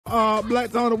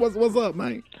Black Tony, what's up,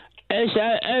 man? Hey,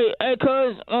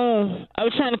 cuz, I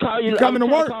was trying to call you. You coming to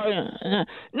work?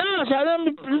 No, sir, let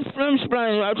me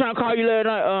explain. I was trying to call you last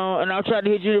night, and I tried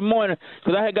to hit you this morning,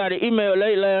 because I had got an email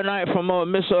late last night from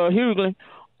Miss Hughley,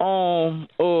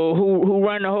 who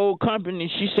ran the whole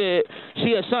company. She said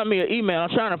she had sent me an email. I'm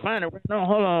trying to find it right now.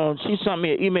 Hold on. She sent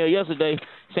me an email yesterday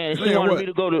saying she wanted me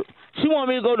to go to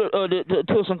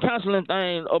some counseling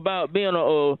thing about being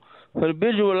a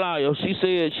visual liar. She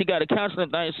said she got a counseling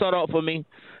thing set up for me.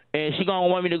 And she gonna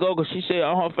want me to go because she said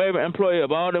I'm her favorite employee of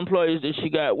all the employees that she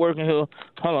got working here.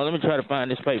 Hold on, let me try to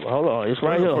find this paper. Hold on, it's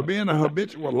right here. For being a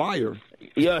habitual liar.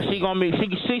 Yeah, she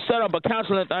set up a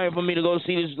counseling thing for me to go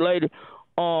see this lady.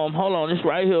 Hold on, it's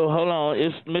right here. Hold on,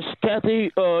 it's Miss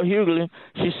Cathy Hughes.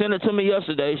 She sent it to me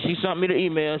yesterday. She sent me the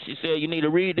email. She said you need to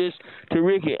read this to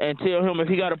Ricky and tell him if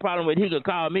he got a problem with it, he could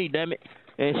call me. Damn it.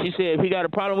 And she said, if he got a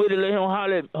problem with it, let him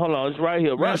holler. Hold on, it's right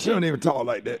here. Right, she don't even talk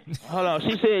like that. Hold on.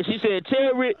 She said,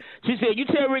 tell Rick. She said, you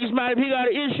tell Rick Smiley if he got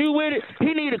an issue with it,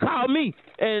 he need to call me.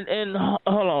 And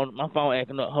hold on, my phone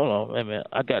acting up. Hold on, wait a minute.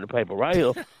 I got the paper right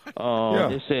here.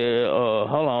 It said,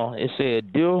 hold on. It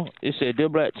said, dear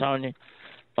Black Tony,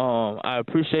 I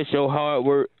appreciate your hard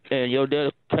work and your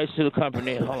dedication to the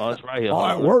company. Hold on, it's right here.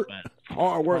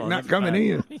 Hard work, not coming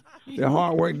in. The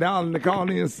hard work down and the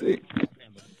calling in sick.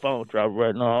 Phone dropped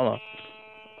right now.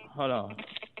 Hold on.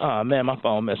 Oh, man, my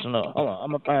phone messing up. Hold on.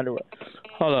 I'm going to find it.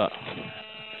 Hold up.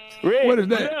 Rick, what is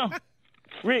that? You there?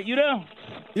 Rick, you there?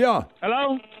 Yeah.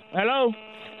 Hello?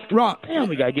 Rock. Damn,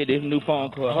 we got to get this new phone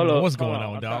call. Hold on. What's going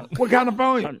on, dog? What kind of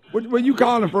phone? Where you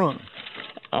calling from?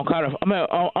 I'm at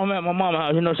my mama's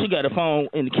house. You know, she got a phone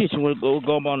in the kitchen. We'll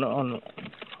go on the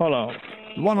hold on.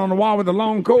 The one on the wall with the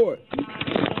long cord.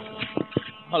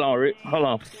 Hold on, Rick. Hold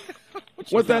on.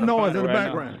 What's that noise in the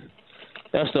background?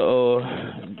 Now? That's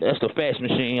the fax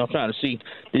machine. I'm trying to see.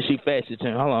 Did she fax it to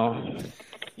me? Hold on.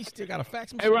 You still got a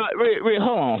fax machine? Hey, Rick,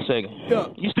 hold on a second. Yeah.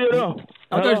 You still there?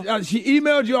 I thought she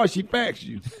emailed you or she faxed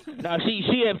you? No,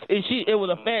 it was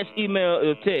a fax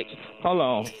email text. Hold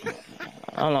on.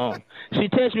 She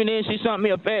texted me then she sent me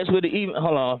a fax with the email.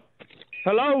 Hold on.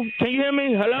 Hello? Can you hear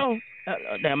me? Hello?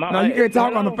 Damn, no, you can't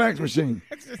talk on the fax machine.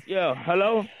 Yeah,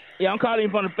 hello? Yeah, I'm calling you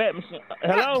from the fax machine.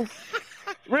 Hello?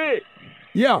 Rick?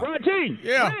 Yeah. Rod T?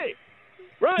 Yeah. Rick?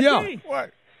 Rod yeah. T?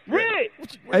 What? Rick?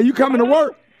 Hey, you coming to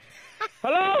work?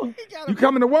 Hello? You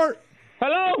coming to work?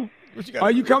 Hello?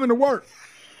 Are you coming to work?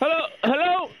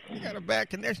 Hello? You got a bad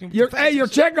connection. Hey, your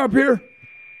check up here.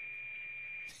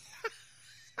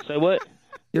 Say what?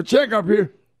 Your check up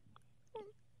here.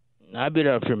 I'll be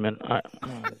there for a minute. All right.